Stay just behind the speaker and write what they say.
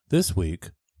This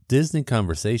week, Disney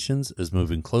Conversations is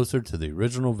moving closer to the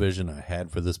original vision I had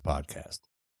for this podcast,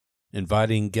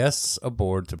 inviting guests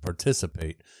aboard to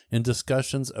participate in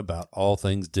discussions about all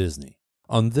things Disney.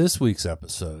 On this week's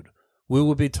episode, we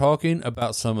will be talking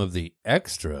about some of the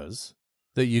extras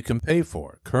that you can pay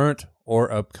for, current or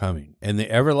upcoming, and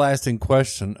the everlasting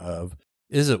question of,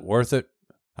 is it worth it?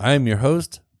 I am your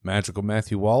host, Magical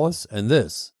Matthew Wallace, and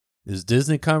this is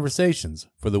Disney Conversations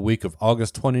for the week of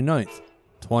August 29th,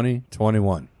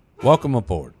 2021. Welcome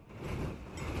aboard.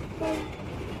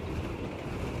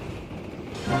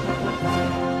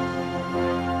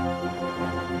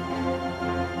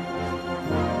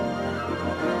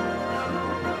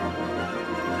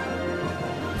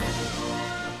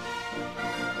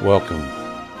 Welcome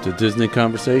to Disney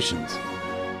Conversations,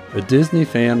 a Disney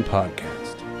fan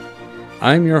podcast.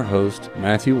 I'm your host,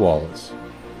 Matthew Wallace.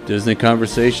 Disney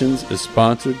Conversations is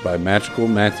sponsored by Magical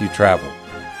Matthew Travel.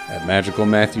 At Magical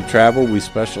Matthew Travel, we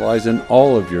specialize in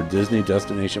all of your Disney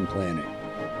destination planning.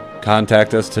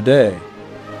 Contact us today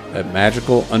at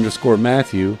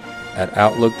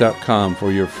magical_Matthew@outlook.com for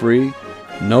your free,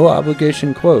 no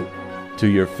obligation quote to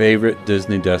your favorite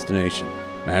Disney destination.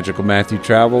 Magical Matthew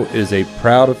Travel is a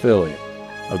proud affiliate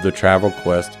of the Travel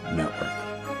Quest Network.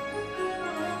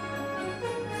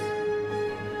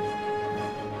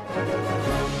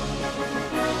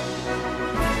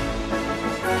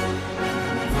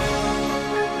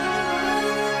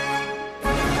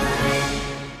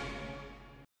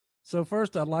 So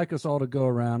first, I'd like us all to go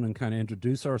around and kind of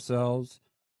introduce ourselves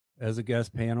as a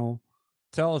guest panel.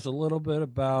 Tell us a little bit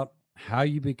about how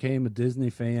you became a Disney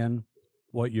fan,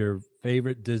 what your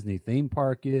favorite Disney theme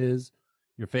park is,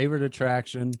 your favorite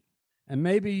attraction, and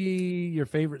maybe your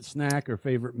favorite snack or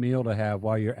favorite meal to have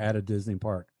while you're at a Disney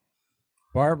park.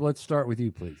 Barb, let's start with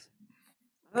you, please.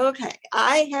 Okay.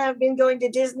 I have been going to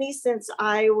Disney since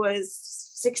I was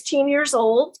 16 years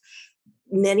old,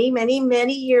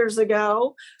 many years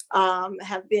ago.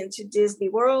 Have been to Disney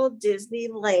World,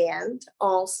 Disneyland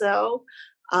also.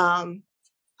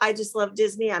 I just love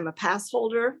Disney. I'm a pass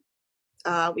holder.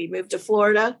 We moved to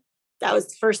Florida. That was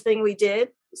the first thing we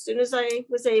did as soon as I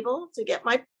was able to get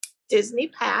my Disney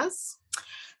pass.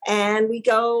 And we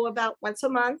go about once a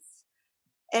month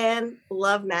and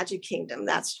love Magic Kingdom.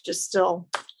 That's just still,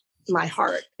 my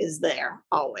heart is there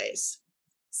always.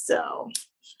 So.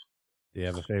 Do you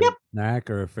have a favorite snack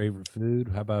or a favorite food?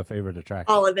 How about a favorite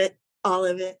attraction? All of it.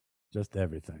 Just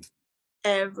everything.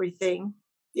 Everything.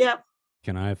 Yep.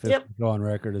 Can I officially go on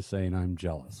record as saying I'm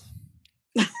jealous?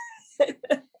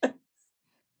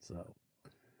 So,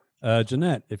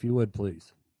 Jeanette, if you would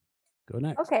please go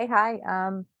next. Okay, hi.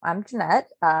 I'm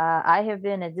Jeanette. I have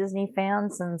been a Disney fan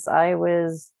since I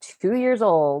was 2 years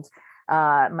old.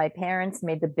 My parents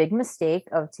made the big mistake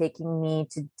of taking me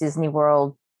to Disney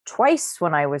World twice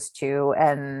when I was 2,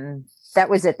 and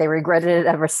that was it. They regretted it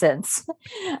ever since.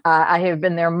 I have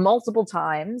been there multiple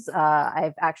times.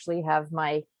 I've actually have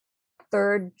my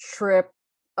third trip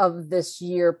of this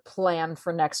year planned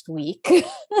for next week.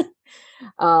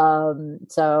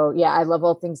 So yeah, I love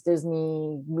all things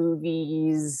Disney,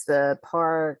 movies, the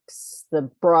parks, the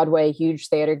Broadway, huge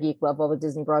theater geek, love all the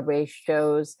Disney Broadway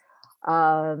shows.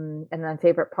 And then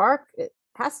favorite park, it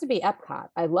has to be Epcot.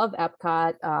 I love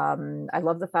Epcot. I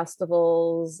love the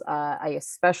festivals. I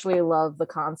especially love the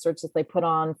concerts that they put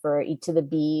on for Eat to the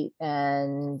Beat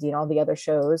and, all the other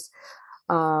shows.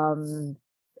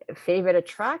 Favorite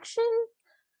attraction?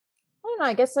 I don't know.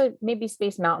 I guess maybe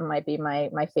Space Mountain might be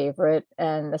my favorite.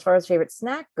 And as far as favorite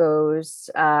snack goes,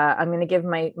 I'm going to give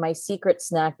my secret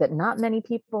snack that not many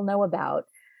people know about,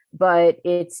 but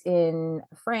it's in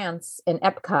France, in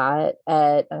Epcot,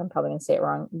 at, I'm probably going to say it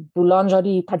wrong,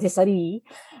 Boulangerie Pâtisserie,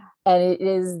 and it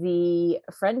is the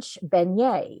French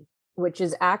beignet, which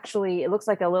is actually, it looks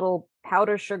like a little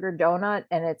powder sugar donut,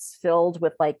 and it's filled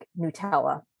with like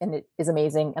Nutella, and it is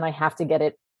amazing, and I have to get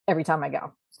it every time I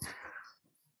go.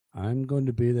 I'm going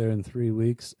to be there in 3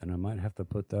 weeks, and I might have to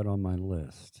put that on my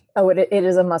list. Oh, it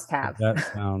is a must-have. That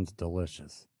sounds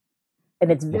delicious.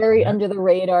 And it's very under the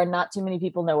radar. Not too many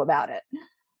people know about it.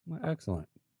 Well, excellent.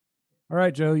 All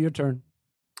right, Joe, your turn.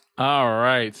 All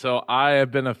right. So I have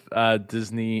been a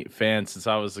Disney fan since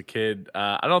I was a kid.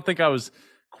 I don't think I was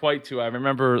quite two. I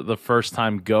remember the first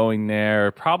time going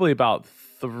there, probably about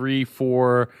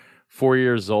 4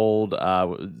 years old.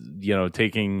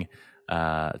 Taking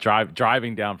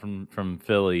driving down from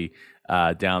Philly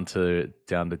down to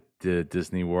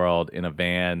Disney World in a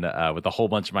van with a whole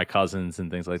bunch of my cousins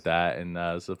and things like that, and it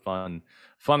was a fun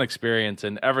experience.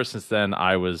 And ever since then,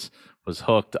 I was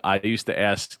hooked. I used to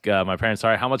ask my parents, "All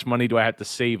right, how much money do I have to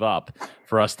save up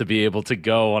for us to be able to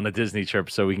go on a Disney trip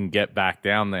so we can get back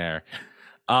down there?"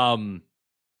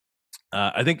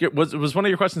 I think it was one of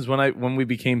your questions when we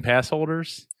became pass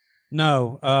holders.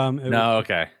 No. No,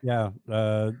 okay. Yeah.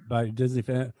 By Disney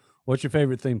fan. What's your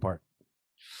favorite theme park?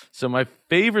 So my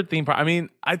favorite theme park. I mean,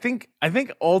 I think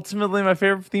ultimately my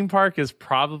favorite theme park is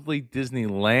probably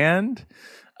Disneyland.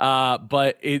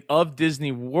 But of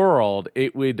Disney World,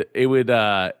 it would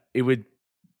have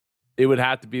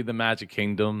to be the Magic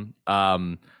Kingdom.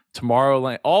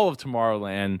 Tomorrowland, all of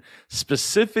Tomorrowland.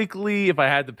 Specifically, if I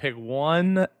had to pick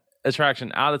one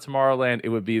attraction out of Tomorrowland, it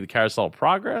would be the Carousel of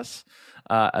Progress.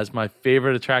 As my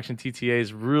favorite attraction, TTA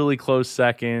is really close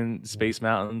second. Space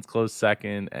Mountain's close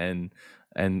second, and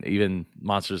even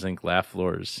Monsters Inc. Laugh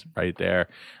Floors right there.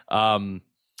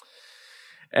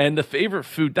 And the favorite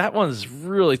food, that one's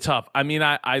really tough. I mean,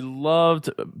 I loved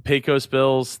Pecos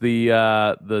Bill's,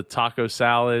 the taco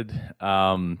salad.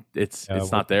 It's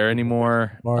not there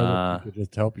anymore. Bar you could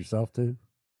just help yourself to.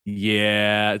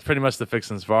 Yeah, it's pretty much the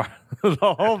Fixins bar. The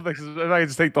whole Fixins. If I could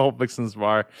just take the whole Fixins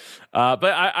bar, but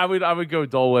I would go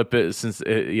Dole Whip it since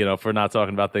if we're not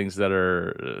talking about things that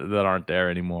aren't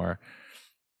there anymore.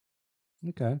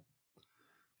 Okay.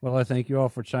 Well, I thank you all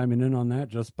for chiming in on that.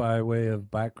 Just by way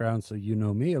of background, so you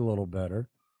know me a little better.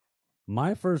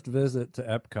 My first visit to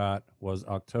Epcot was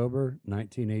October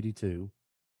 1982.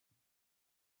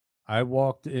 I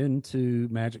walked into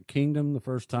Magic Kingdom the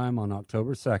first time on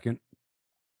October 2nd.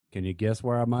 Can you guess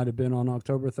where I might have been on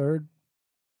October 3rd?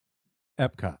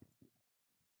 Epcot.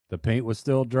 The paint was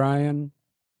still drying.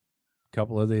 A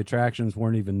couple of the attractions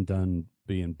weren't even done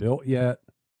being built yet.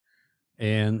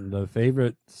 And the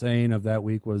favorite saying of that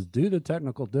week was, due to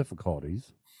technical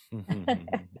difficulties,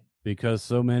 because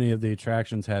so many of the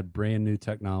attractions had brand new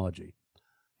technology.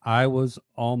 I was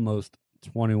almost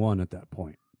 21 at that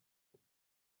point.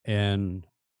 And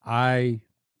I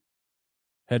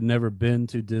had never been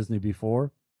to Disney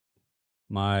before.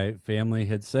 My family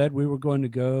had said we were going to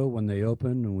go when they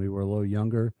opened, and we were a little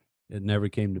younger. It never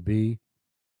came to be.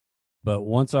 But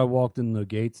once I walked in the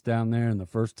gates down there, and the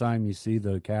first time you see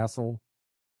the castle,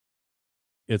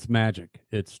 it's magic.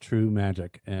 It's true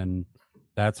magic. And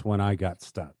that's when I got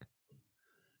stuck.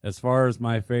 As far as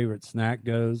my favorite snack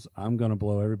goes, I'm going to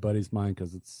blow everybody's mind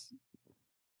because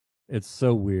it's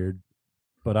so weird,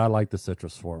 but I like the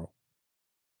citrus swirl.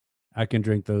 I can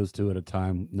drink those two at a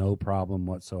time, no problem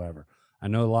whatsoever. I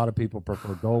know a lot of people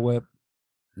prefer Dole Whip.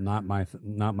 Not my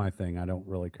thing. I don't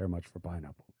really care much for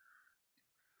pineapple.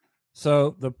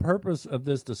 So the purpose of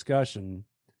this discussion,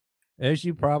 as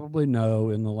you probably know,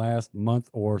 in the last month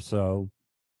or so,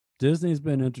 Disney's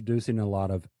been introducing a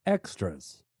lot of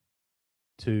extras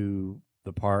to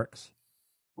the parks.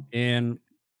 And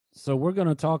so we're going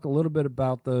to talk a little bit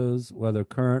about those, whether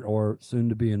current or soon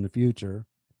to be in the future,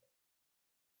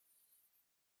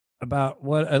 about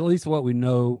at least what we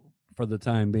know for the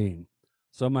time being.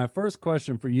 So my first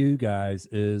question for you guys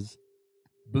is,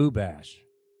 Boo Bash,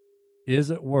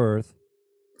 is it worth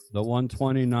the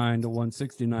 $129 to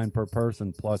 $169 per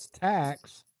person plus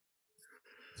tax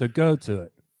to go to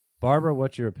it? Barbara,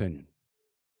 what's your opinion?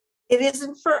 It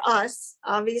isn't for us.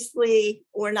 Obviously,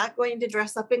 we're not going to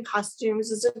dress up in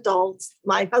costumes as adults.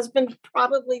 My husband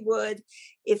probably would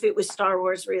if it was Star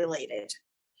Wars related.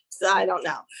 So I don't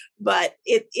know, but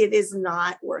it is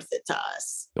not worth it to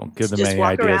us. Don't give them just any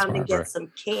walk ideas, around Barbara. and get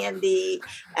some candy,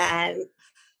 and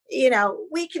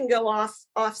we can go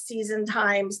off season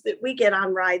times that we get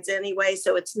on rides anyway.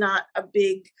 So it's not a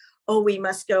big, we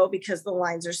must go because the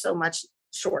lines are so much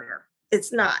shorter.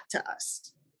 It's not to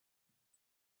us.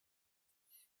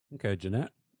 Okay,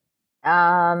 Jeanette.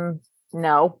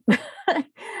 No.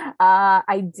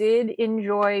 I did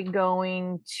enjoy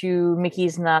going to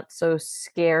Mickey's Not So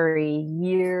Scary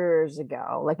years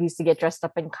ago. Like, I used to get dressed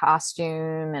up in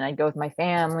costume, and I'd go with my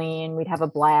family, and we'd have a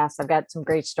blast. I've got some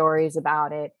great stories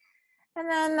about it.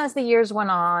 And then as the years went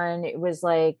on, it was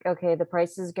like, okay, the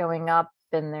price is going up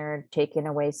and they're taking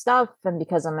away stuff. And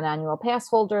because I'm an annual pass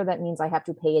holder, that means I have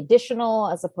to pay additional,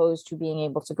 as opposed to being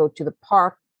able to go to the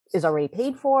park is already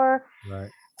paid for. Right.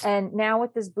 And now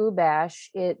with this Boo Bash,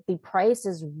 the price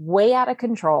is way out of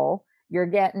control. You're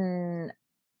getting,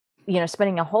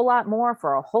 spending a whole lot more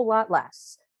for a whole lot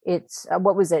less. It's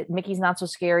what was it? Mickey's Not So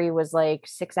Scary was like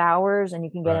 6 hours, and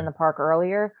you can get in the park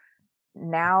earlier.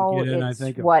 Now you get in, it's I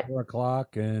think, at what 4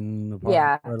 o'clock, and the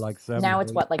park are like 7. Now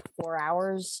it's what, like 4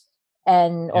 hours,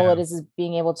 and all it is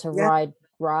being able to ride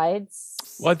rides.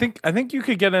 Well, I think you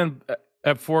could get in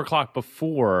at 4 o'clock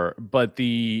before, but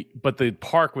the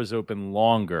park was open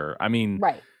longer. I mean,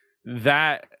 right.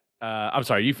 That I'm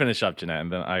sorry, you finish up, Jeanette,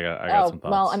 and then I got some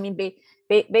thoughts. Well, I mean,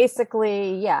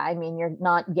 basically, yeah. I mean, you're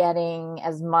not getting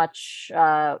as much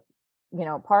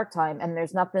park time, and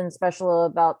there's nothing special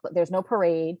about, there's no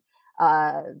parade.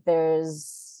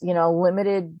 There's,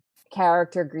 limited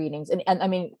character greetings. And I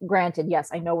mean, granted, yes,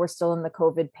 I know we're still in the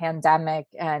COVID pandemic,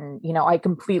 and, I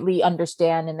completely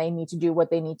understand, and they need to do what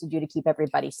they need to do to keep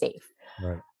everybody safe.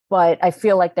 Right. But I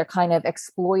feel like they're kind of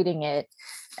exploiting it.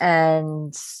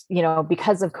 And,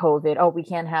 because of COVID, oh, we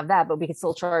can't have that, but we can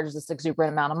still charge this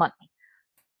exuberant amount of money.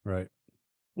 Right.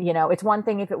 It's one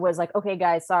thing if it was like, okay,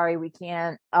 guys, sorry, we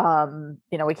can't,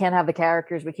 we can't have the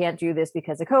characters, we can't do this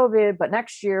because of COVID, but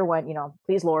next year when,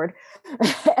 please Lord,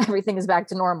 everything is back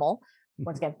to normal.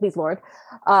 Once again, please Lord,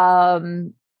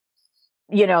 they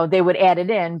would add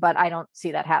it in, but I don't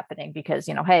see that happening because,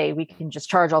 hey, we can just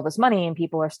charge all this money and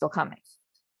people are still coming.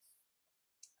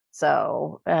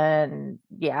 So, and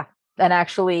yeah, and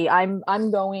actually I'm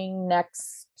going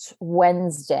next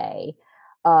Wednesday.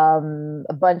 A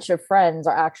bunch of friends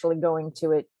are actually going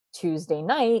to it Tuesday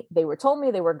night. They were told me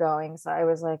they were going, so I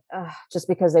was like, just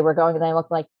because they were going, and I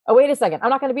looked like, oh, wait a second, I'm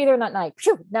not going to be there that night.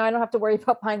 Phew, now I don't have to worry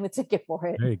about buying the ticket for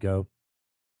it. There you go.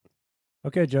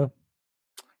 Okay, Joe.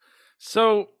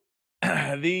 So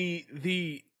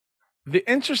the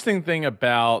interesting thing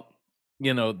about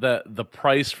the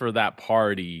price for that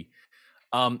party,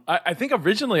 I think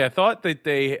originally I thought that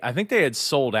they had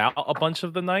sold out a bunch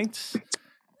of the nights.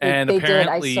 And they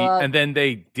apparently, and then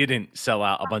they didn't sell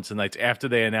out a bunch of nights after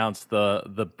they announced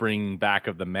the bring back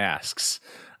of the masks.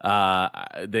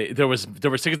 There was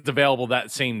tickets available that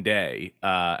same day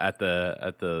at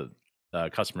the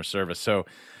customer service. So,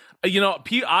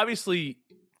 obviously,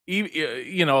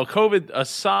 COVID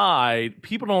aside,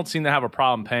 people don't seem to have a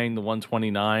problem paying the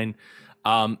 $129.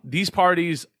 These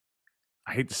parties,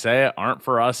 I hate to say it, aren't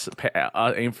for us pass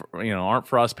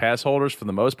holders for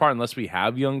the most part, unless we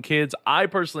have young kids. I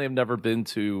personally have never been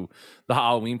to the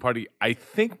Halloween party. I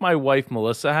think my wife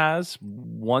Melissa has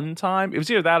one time. It was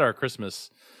either that or the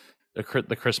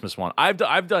Christmas one.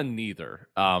 I've done neither,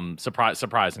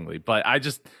 surprisingly, but I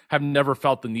just have never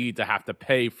felt the need to have to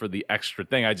pay for the extra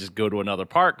thing. I just go to another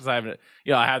park because I have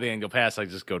the annual pass. I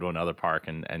just go to another park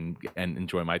and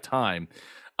enjoy my time.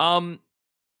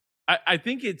 I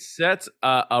think it sets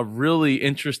a really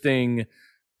interesting,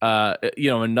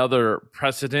 another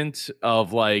precedent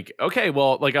of like, okay,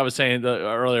 well, like I was saying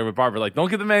earlier with Barbara, like, don't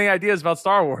give them any ideas about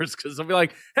Star Wars because they'll be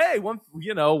like, hey,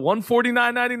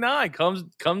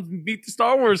 $149.99 comes meet the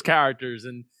Star Wars characters,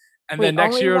 and then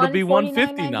next year it'll be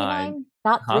 $159,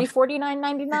 not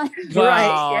 $349.99.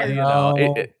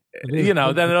 Right?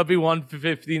 Then it'll be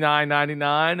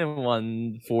 $159.99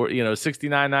 and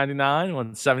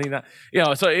 $69.99,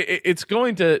 $179. So it's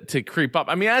going to creep up.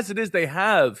 I mean, as it is, they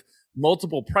have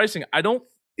multiple pricing.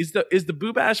 Is the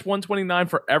Boo Bash $129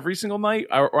 for every single night,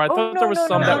 or I thought there was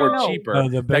some that were cheaper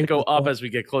that go up as we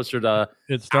get closer to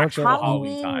it starts at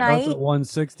Halloween night. At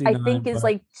 $169. I think is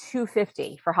like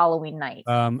 $250 for Halloween night.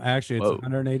 Actually, it's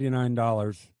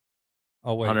 $189.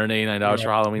 Oh wait, $189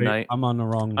 for Halloween night. I'm on the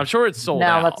wrong. I'm sure it's sold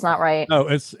out. No, that's not right. No,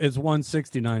 it's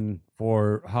 $169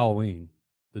 for Halloween,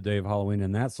 the day of Halloween,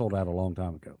 and that sold out a long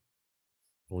time ago.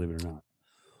 Believe it or not.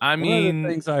 I mean, one of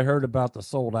the things I heard about the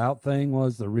sold out thing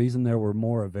was the reason there were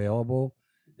more available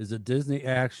is that Disney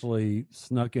actually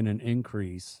snuck in an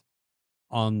increase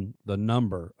on the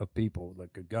number of people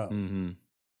that could go. Mm-hmm.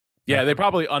 Yeah, they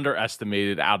probably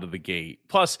underestimated out of the gate.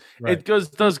 Plus, it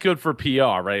does good for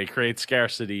PR, right? It creates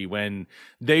scarcity when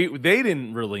they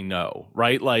didn't really know,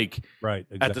 right? Like,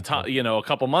 exactly. At the time, a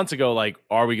couple months ago, like,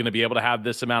 are we going to be able to have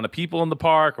this amount of people in the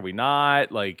park? Are we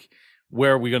not? Like,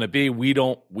 where are we going to be? We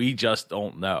just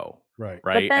don't know, right?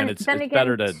 And it's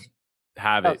better to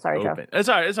have it open. It's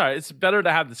all right. It's better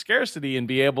to have the scarcity and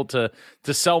be able to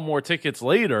sell more tickets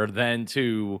later than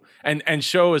to and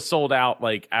show is sold out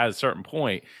like at a certain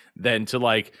point than to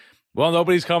like, well,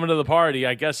 nobody's coming to the party.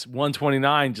 I guess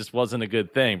 $129 just wasn't a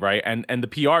good thing, right? And the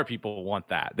PR people want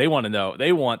that. They want to know.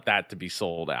 They want that to be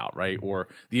sold out, right? Or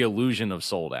the illusion of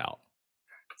sold out.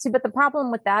 See, but the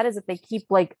problem with that is that they keep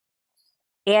like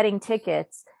adding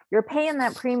tickets. You're paying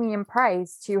that premium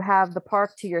price to have the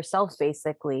park to yourself,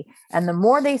 basically. And the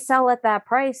more they sell at that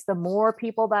price, the more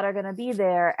people that are going to be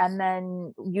there. And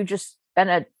then you just spend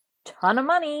a ton of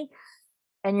money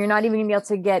and you're not even going to be able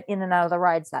to get in and out of the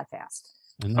rides that fast.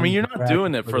 I mean, you're not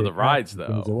doing it for the rides,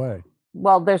 though.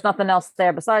 Well, there's nothing else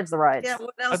there besides the rides. Yeah,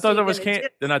 what else I thought there was candy.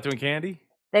 They're not doing candy?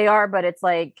 They are, but it's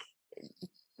like,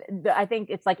 I think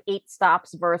it's like 8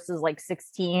 stops versus like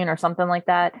 16 or something like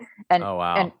that. And, oh,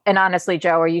 wow. And honestly,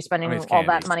 Joe, are you spending all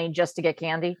that money just to get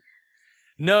candy?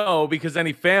 No, because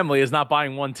any family is not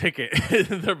buying one ticket.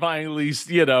 They're buying at least,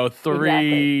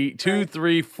 2,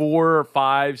 3, 4,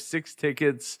 5, 6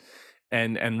 tickets.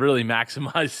 and really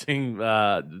maximizing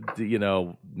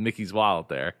Mickey's wallet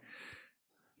there.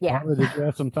 Yeah. Barbara, did you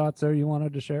have some thoughts there you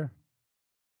wanted to share?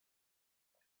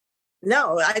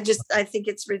 No, I think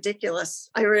it's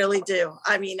ridiculous. I really do.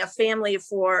 I mean, a family of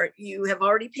four, you have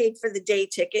already paid for the day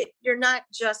ticket. You're not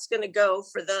just going to go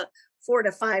for the 4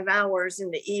 to 5 hours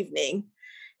in the evening.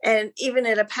 And even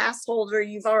at a pass holder,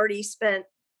 you've already spent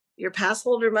your pass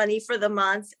holder money for the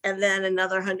month and then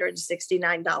another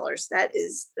 $169.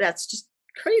 That's just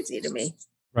crazy to me.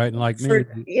 Right. And like For,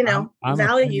 me, I'm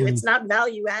value, it's not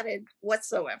value added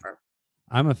whatsoever.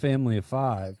 I'm a family of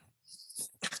 5,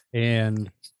 and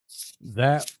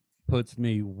that puts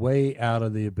me way out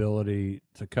of the ability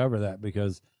to cover that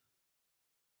because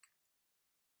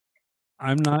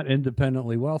I'm not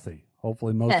independently wealthy.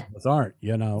 Hopefully most of us aren't,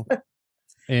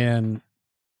 and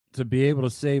to be able to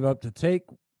save up to take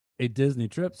a Disney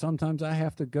trip, sometimes I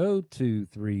have to go 2,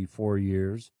 3, 4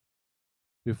 years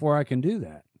before I can do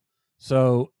that.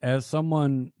 So as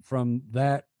someone from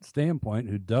that standpoint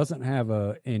who doesn't have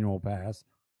a annual pass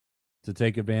to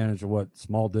take advantage of what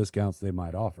small discounts they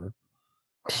might offer,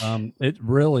 it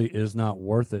really is not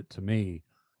worth it to me,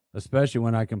 especially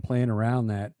when I can plan around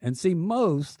that and see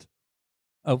most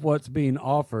of what's being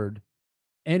offered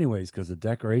anyways, because the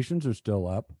decorations are still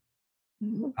up.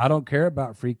 I don't care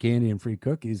about free candy and free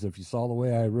cookies. If you saw the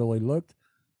way I really looked,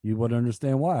 you would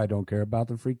understand why I don't care about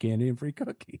the free candy and free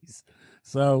cookies.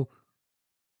 So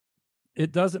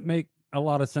it doesn't make a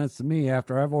lot of sense to me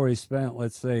after I've already spent,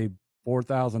 let's say,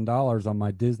 $4,000 on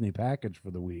my Disney package for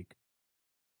the week,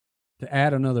 to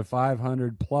add another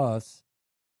 500 plus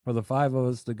for the 5 of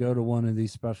us to go to one of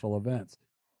these special events.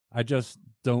 I just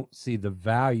don't see the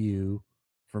value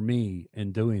for me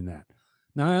in doing that.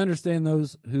 Now, I understand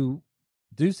those who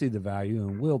do see the value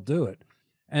and will do it.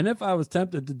 And if I was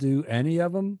tempted to do any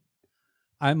of them,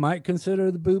 I might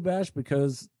consider the Boo Bash,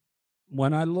 because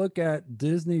when I look at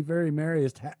Disney Very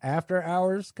Merriest After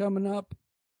Hours coming up,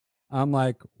 I'm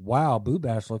like, wow, Boo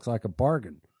Bash looks like a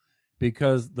bargain,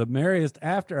 because the Merriest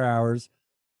After Hours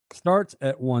starts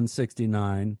at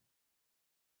 $169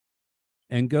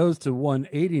 and goes to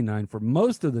 $189 for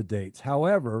most of the dates.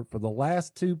 However, for the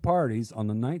last 2 parties on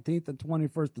the 19th and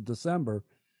 21st of December,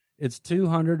 it's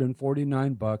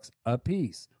 $249 a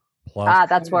piece. Plus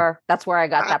that's where I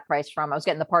got that price from. I was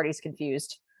getting the parties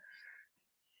confused.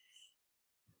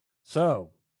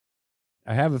 So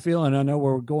I have a feeling I know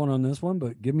where we're going on this one,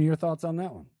 but give me your thoughts on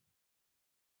that one.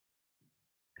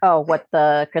 Oh, what,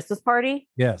 the Christmas party?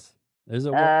 Yes. Is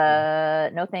it?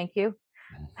 No, thank you.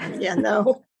 Yeah,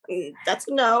 no. That's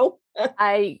a no.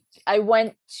 I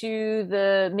went to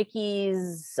the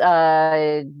Mickey's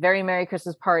Very Merry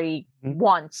Christmas party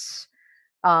once.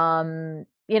 I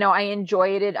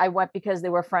enjoyed it. I went because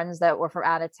there were friends that were from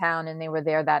out of town and they were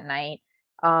there that night.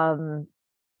 I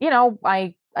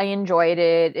enjoyed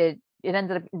it. It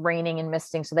ended up raining and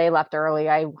misting, so they left early.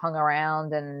 I hung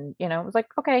around and, it was like,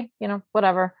 okay,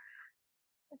 whatever.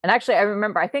 And actually, I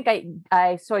remember, I think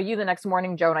I saw you the next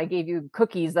morning, Joe, and I gave you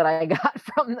cookies that I got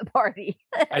from the party.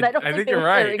 And I don't think they were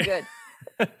very good.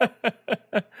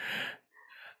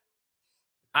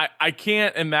 I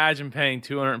can't imagine paying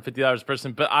 $250 a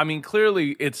person, but I mean,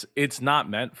 clearly it's not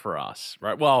meant for us,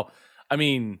 right? Well, I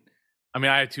mean, I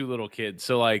have 2 little kids,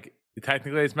 so like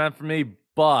technically it's meant for me.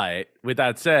 But with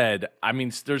that said, I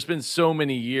mean, there's been so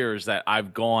many years that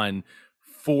I've gone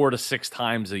 4 to 6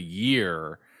 times a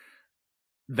year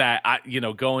that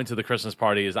going to the Christmas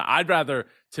party is, I'd rather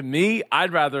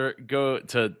go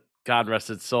to, God rest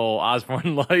its soul,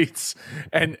 Osborne Lights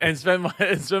and spend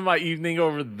my evening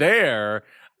over there.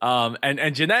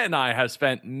 And Jeanette and I have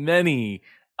spent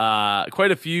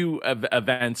quite a few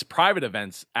events, private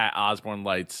events at Osborne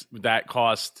Lights that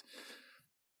cost,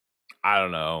 I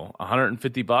don't know,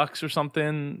 $150 or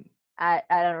something. I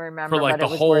don't remember for like but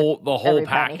the whole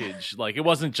package. Penny. Like, it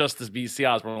wasn't just to see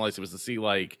Osborne Lights; it was to see,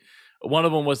 like, one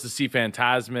of them was to see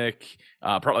Fantasmic,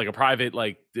 like a private,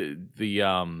 like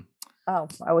the Oh,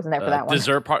 I wasn't there for that one.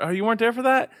 Dessert party. Oh, you weren't there for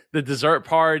that? The dessert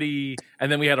party,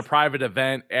 and then we had a private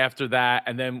event after that,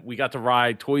 and then we got to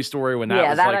ride Toy Story when that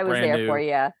was like I was brand there new. For,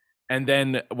 yeah. And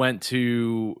then went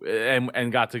to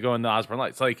and got to go in the Osborne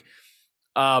Lights. Like,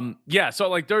 so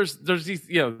like there's these,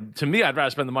 to me, I'd rather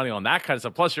spend the money on that kind of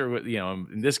stuff. Plus, you're,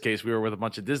 in this case, we were with a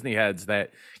bunch of Disney heads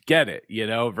that get it,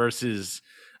 versus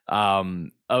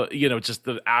just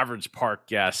the average park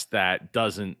guest that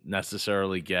doesn't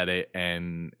necessarily get it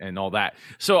and all that.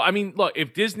 So, I mean, look,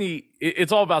 if Disney,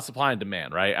 it's all about supply and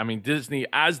demand, right? I mean, Disney,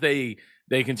 as they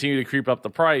continue to creep up the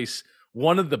price,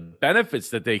 one of the benefits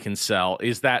that they can sell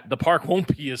is that the park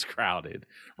won't be as crowded,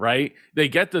 right? They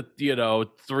get the,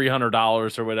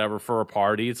 $300 or whatever for a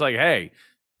party. It's like, hey,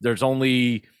 there's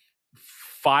only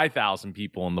 5,000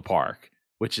 people in the park,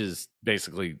 which is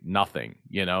basically nothing,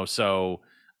 so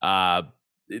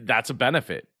that's a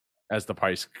benefit as the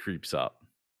price creeps up.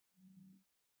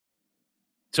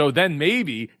 So then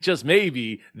maybe, just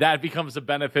maybe, that becomes a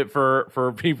benefit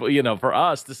for people, for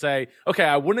us to say, okay,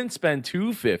 I wouldn't spend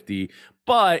 $250,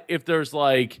 but if there's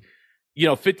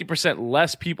 50%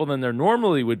 less people than there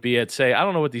normally would be at, say, I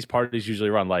don't know what these parties usually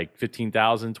run, like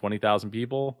 15,000, 20,000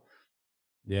 people.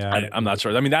 Yeah. I'm not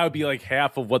sure. I mean, that would be like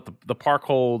half of what the park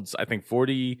holds, I think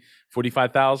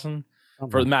 45,000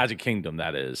 for the Magic Kingdom,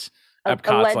 that is.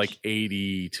 Epcot's like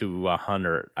 80 to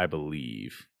 100, I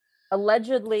believe.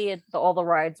 Allegedly, all the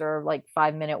rides are like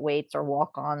 5-minute waits or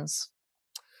walk-ons.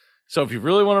 So if you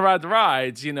really want to ride the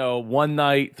rides, one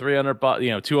night, $300,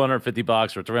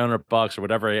 $250 or $300 or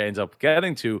whatever it ends up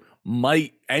getting to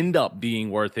might end up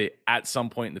being worth it at some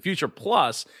point in the future.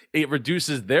 Plus, it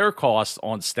reduces their costs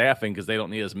on staffing because they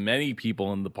don't need as many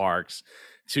people in the parks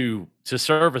to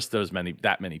service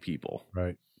that many people.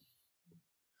 Right.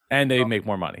 And they make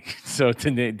more money. So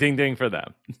ding ding for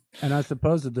them. And I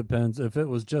suppose it depends. If it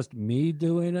was just me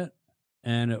doing it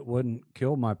and it wouldn't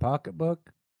kill my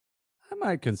pocketbook, I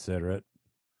might consider it.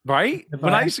 Right?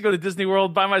 When I used to go to Disney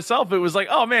World by myself, it was like,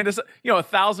 oh man, this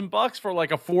 $1,000 for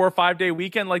like a 4 or 5 day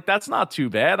weekend. Like, that's not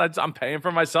too bad. I'm paying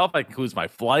for myself. That includes my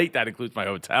flight. That includes my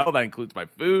hotel. That includes my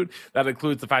food. That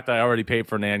includes the fact that I already paid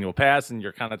for an annual pass, and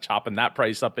you're kind of chopping that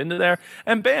price up into there.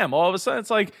 And bam, all of a sudden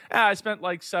it's like, I spent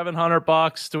like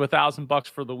 $700 to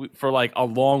 $1,000 for like a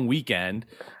long weekend,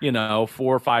 4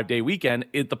 or 5 day weekend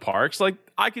at the parks. Like,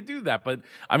 I could do that. But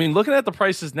I mean, looking at the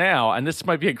prices now, and this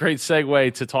might be a great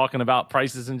segue to talking about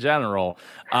prices in general,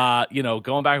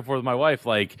 going back and forth with my wife,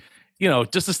 like,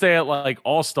 just to stay at like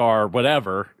All-Star,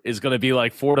 whatever, is going to be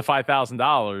like $4,000 to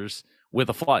 $5,000 with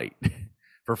a flight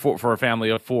for a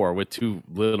family of 4 with 2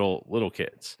 little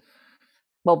kids.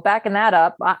 Well, backing that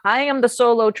up, I am the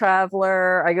solo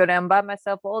traveler. I go down by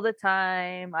myself all the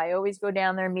time. I always go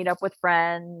down there and meet up with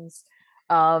friends.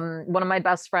 One of my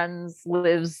best friends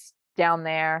lives down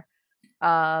there.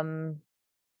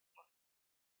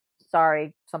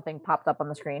 Sorry, something popped up on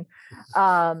the screen.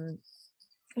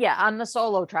 Yeah, I'm the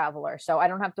solo traveler, so I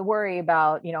don't have to worry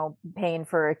about, paying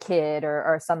for a kid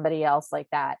or somebody else like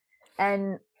that.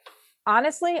 And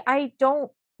honestly, I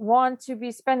don't want to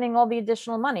be spending all the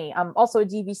additional money. I'm also a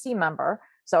DVC member,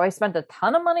 so I spent a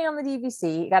ton of money on the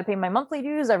DVC. Got to pay my monthly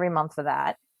dues every month for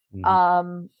that.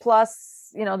 Mm-hmm. Plus,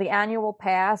 the annual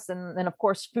pass and of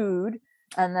course food.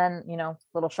 And then,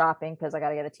 little shopping because I got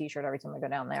to get a t-shirt every time I go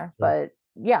down there. Sure. But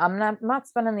yeah, I'm not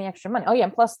spending the extra money. Oh yeah.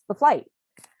 And plus the flight.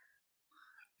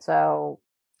 So.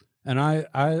 And I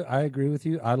agree with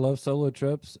you. I love solo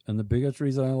trips. And the biggest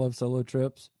reason I love solo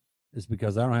trips is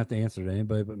because I don't have to answer to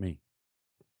anybody but me.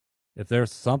 If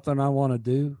there's something I want to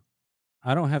do,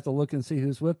 I don't have to look and see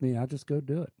who's with me. I just go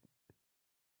do it.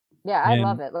 Yeah. I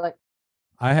love it. Like,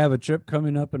 I have a trip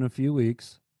coming up in a few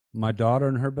weeks. My daughter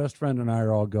and her best friend and I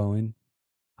are all going.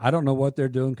 I don't know what they're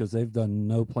doing because they've done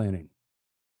no planning.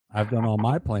 I've done all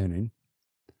my planning.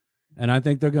 And I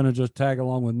think they're going to just tag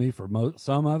along with me for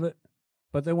some of it.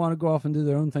 But they want to go off and do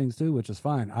their own things too, which is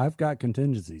fine. I've got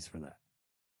contingencies for that.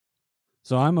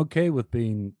 So I'm okay with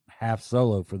being half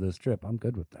solo for this trip. I'm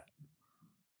good with that.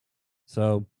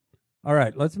 So, all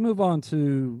right, let's move on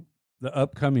to the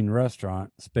upcoming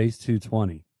restaurant, Space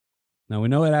 220. Now, we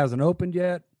know it hasn't opened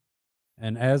yet.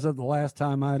 And as of the last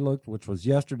time I looked, which was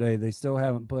yesterday, they still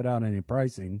haven't put out any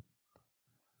pricing.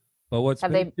 But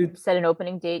have they set an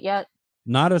opening date yet?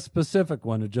 Not a specific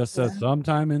one. It just says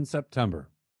sometime in September.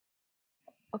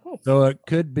 Okay. So it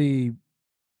could be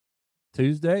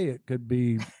Tuesday. It could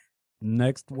be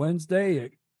next Wednesday.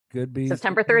 It could be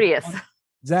September 30th.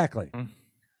 Exactly.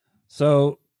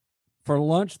 So for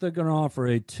lunch, they're going to offer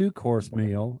a 2-course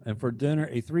meal, and for dinner,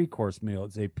 a 3-course meal.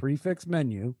 It's a prefix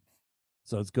menu.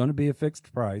 So it's going to be a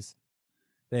fixed price.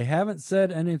 They haven't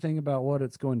said anything about what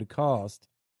it's going to cost.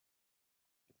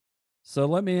 So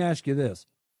let me ask you this.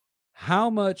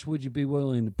 How much would you be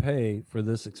willing to pay for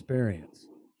this experience?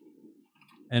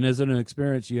 And is it an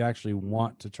experience you actually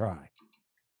want to try?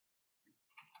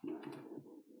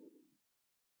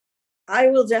 I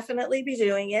will definitely be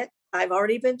doing it. I've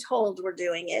already been told we're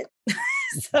doing it.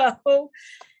 So,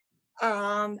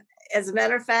 as a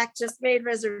matter of fact, just made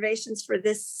reservations for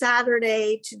this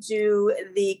Saturday to do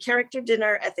the character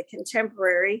dinner at the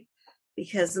Contemporary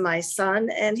because my son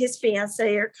and his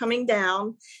fiance are coming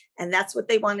down, and that's what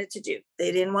they wanted to do.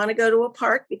 They didn't want to go to a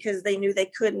park because they knew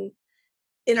they couldn't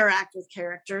interact with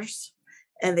characters,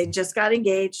 and they just got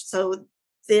engaged. So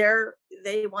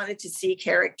they wanted to see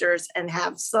characters and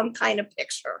have some kind of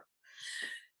picture.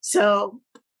 So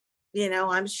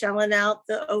I'm shelling out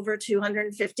the over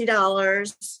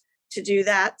 $250 to do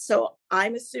that. So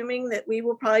I'm assuming that we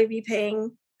will probably be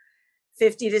paying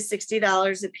 $50 to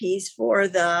 $60 a piece for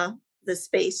the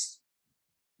space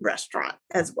restaurant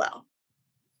as well.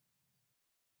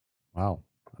 Wow.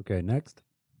 Okay, next.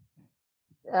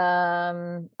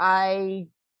 I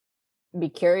be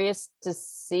curious to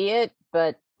see it,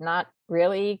 but not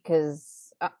really,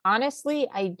 because honestly,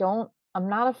 I'm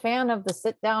not a fan of the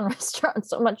sit down restaurant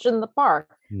so much in the park.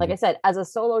 Like I said, as a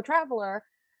solo traveler,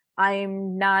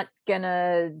 I'm not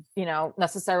gonna,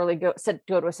 necessarily go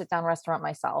to a sit down restaurant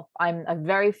myself. I'm a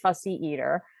very fussy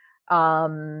eater.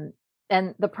 And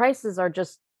the prices are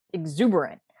just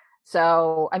exuberant.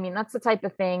 So, I mean, that's the type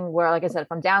of thing where, like I said,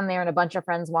 if I'm down there and a bunch of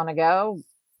friends want to go,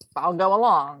 I'll go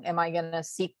along. Am I going to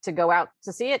seek to go out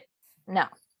to see it? No.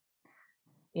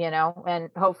 And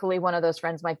hopefully one of those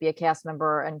friends might be a cast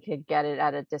member and could get it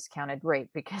at a discounted rate,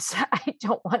 because I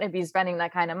don't want to be spending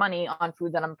that kind of money on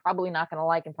food that I'm probably not going to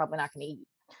like and probably not going to eat.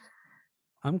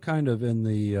 I'm kind of in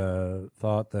the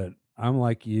thought that I'm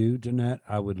like you, Jeanette.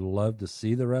 I would love to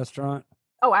see the restaurant.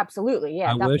 Oh, absolutely. Yeah.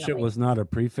 I definitely. wish it was not a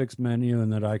prefix menu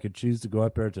and that I could choose to go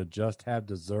up there to just have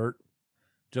dessert,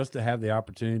 just to have the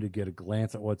opportunity to get a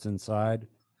glance at what's inside.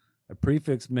 A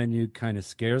prefix menu kind of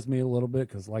scares me a little bit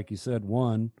because, like you said,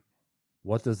 one,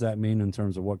 what does that mean in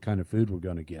terms of what kind of food we're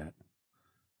going to get?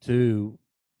 Two,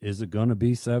 is it going to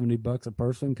be $70 a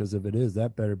person? Because if it is,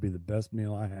 that better be the best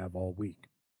meal I have all week.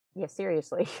 Yeah,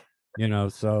 seriously.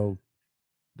 So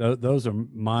those are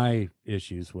my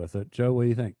issues with it. Joe, what do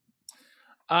you think?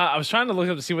 I was trying to look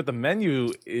up to see what the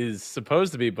menu is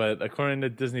supposed to be, but according to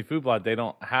Disney Food Blog, they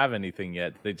don't have anything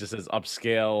yet. They just says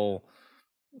upscale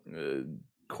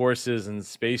courses and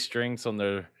space drinks on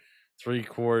their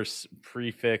 3-course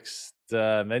prefixed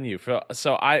menu.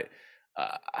 So I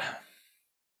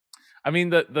mean,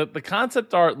 the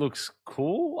concept art looks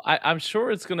cool. I'm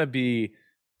sure it's going to be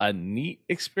a neat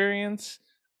experience.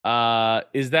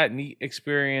 Is that neat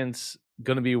experience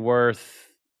going to be worth?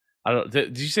 I don't.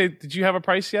 Did you have a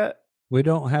price yet? We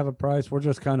don't have a price. We're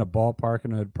just kind of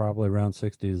ballparking it, probably around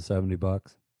 $60 to $70.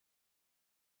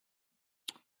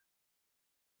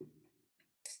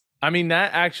 I mean,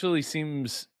 that actually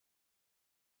seems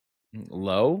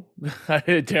low,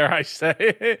 dare I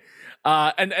say?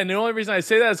 And the only reason I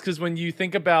say that is because when you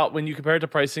compare it to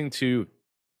pricing to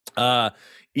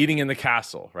eating in the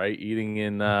castle, right? Eating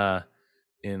in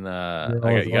you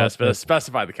gotta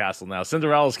specify the castle now.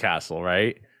 Cinderella's castle,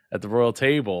 right? At the royal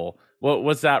table.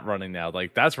 What's that running now?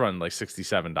 Like that's running like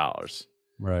 $67.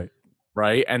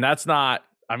 Right. And that's not,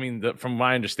 I mean, from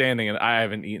my understanding, and I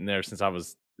haven't eaten there since I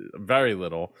was very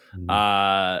little.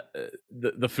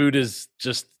 The food is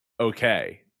just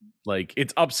okay. Like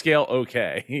it's upscale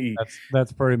okay.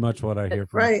 That's pretty much what I hear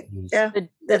from right. Yeah.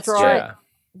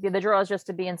 The draw is just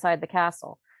to be inside the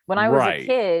castle. When I was a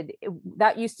kid,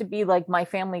 that used to be like my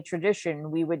family tradition.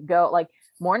 We would go like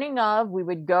morning of, we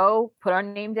would go put our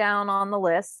name down on the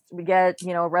list. We get,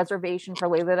 a reservation for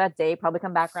later that day, probably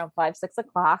come back around 5, 6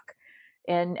 o'clock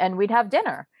and we'd have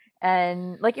dinner.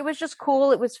 And like, it was just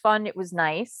cool. It was fun. It was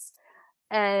nice.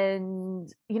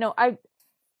 And,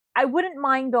 I wouldn't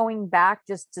mind going back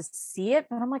just to see it,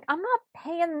 but I'm like, I'm not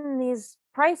paying these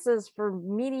prices for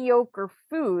mediocre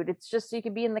food. It's just so you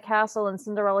can be in the castle and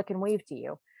Cinderella can wave to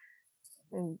you.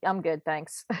 I'm good,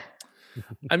 thanks.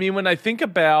 I mean, when I think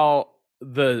about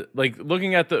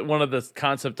looking at one of the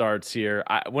concept arts here,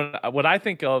 what I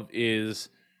think of is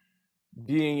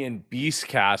being in Beast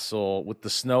Castle with the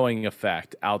snowing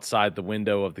effect outside the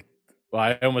window of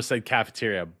I almost said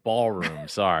cafeteria, ballroom.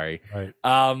 Sorry. Right.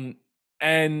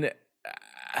 And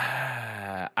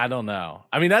I don't know.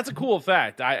 I mean, that's a cool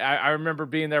effect. I remember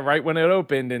being there right when it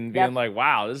opened and being like,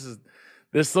 "Wow, this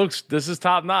is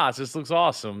top notch. This looks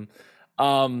awesome."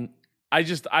 I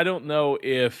don't know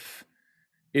if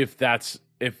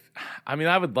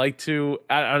I would like to.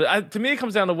 To me, it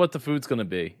comes down to what the food's going to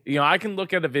be. I can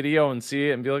look at a video and see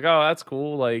it and be like, "Oh, that's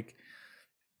cool." Like,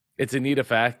 it's a neat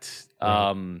effect.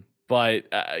 Right. But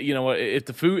if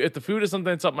the food is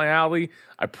something that's up my alley,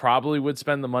 I probably would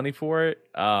spend the money for it.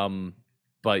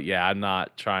 But yeah, I'm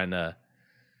not trying to.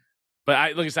 But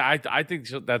I think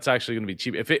that's actually going to be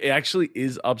cheap. If it actually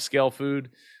is upscale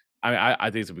food, I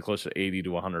think it's going to be closer to $80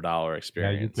 to $100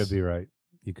 experience. Yeah,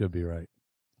 you could be right.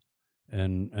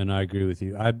 And I agree with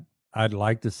you. I'd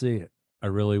like to see it. I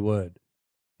really would.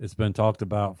 It's been talked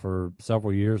about for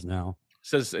several years now. It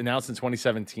says announced in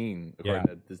 2017 according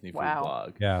to Disney Food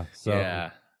Blog. Yeah, so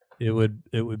it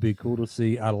would be cool to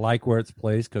see. I like where it's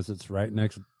placed because it's right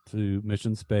next to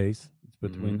Mission Space. It's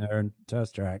between there and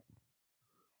Test Track.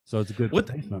 So it's a good What-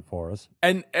 placement for us.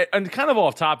 And kind of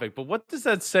off topic, but what does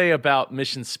that say about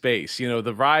Mission Space? You know,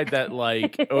 the ride that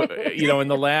like you know in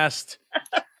the last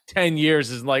 10 years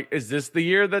is this the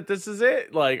year that this is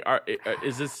it? Like,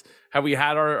 is this have we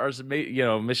had our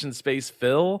Mission Space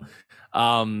fill?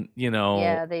 You know,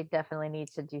 Yeah, they definitely need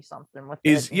to do something with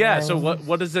is it. yeah. So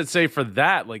what does it say for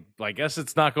that? Like, I guess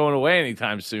it's not going away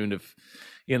anytime soon. If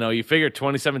you know, you figure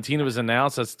 2017 was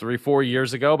announced, that's 3-4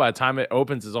 years ago. By the time it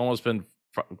opens, it's almost been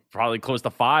probably closer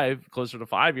to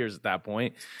 5 years at that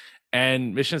point,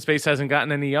 and Mission Space hasn't gotten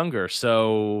any younger.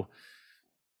 So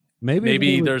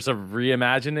maybe there's a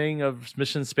reimagining of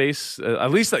Mission Space.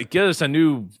 At least like give us a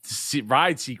new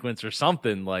ride sequence or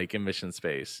something like in Mission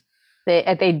Space.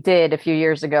 They did a few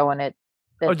years ago, and it's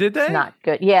did they? not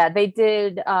good. Yeah, they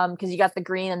did. Because you got the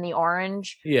green and the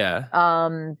orange. Yeah.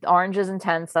 Orange is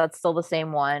intense. That's still the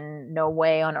same one. No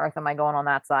way on earth am I going on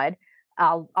that side.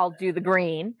 I'll do the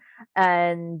green.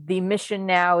 And the mission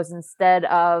now is instead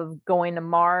of going to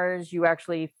Mars, you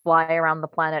actually fly around the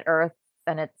planet Earth,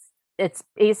 and it's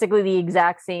basically the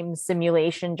exact same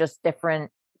simulation, just different,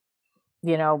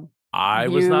 you know. I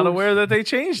was not views. aware that they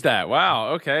changed that.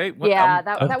 Wow. Okay. Yeah,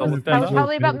 that was look that up.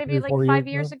 probably about maybe 3 or like 4 5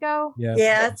 years years ago.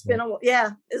 Yeah, it's been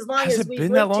as long Has as it we've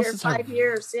been that lived long here, since I- 5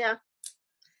 years. Yeah,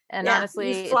 And Yeah, honestly,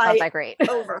 you it's fly not that great.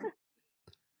 over.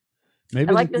 Maybe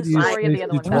I like they the could use story of the Space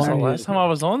other one That was the 220 last time I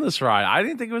was on this ride. I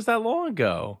didn't think it was that long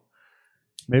ago.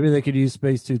 Maybe they could use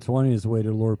Space 220 as a way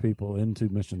to lure people into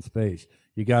Mission Space.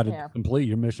 You got to Yeah. complete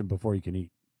your mission before you can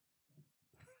eat.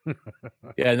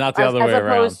 Yeah, not the as, other way as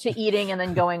around. opposed to eating and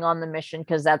then going on the mission,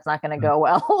 because that's not going to go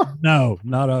well. No,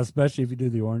 not especially if you do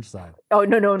the orange side. Oh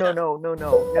no.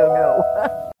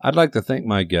 I'd like to thank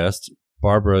my guests,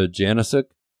 Barbara Janisic,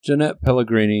 Jeanette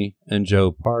Pellegrini, and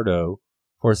Joe Pardo,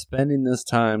 for spending this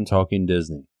time talking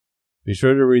Disney. Be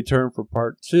sure to return for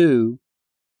part 2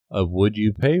 of Would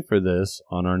You Pay for This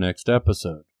on our next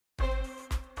episode.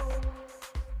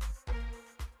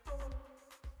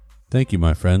 Thank you,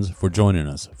 my friends, for joining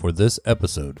us for this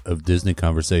episode of Disney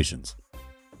Conversations.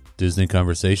 Disney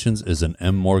Conversations is an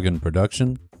M. Morgan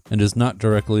production and is not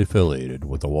directly affiliated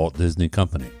with the Walt Disney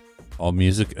Company. All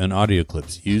music and audio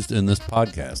clips used in this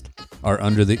podcast are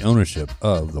under the ownership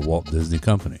of the Walt Disney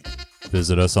Company.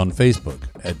 Visit us on Facebook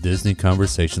at Disney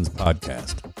Conversations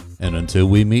Podcast. And until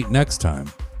we meet next time,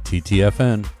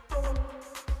 TTFN.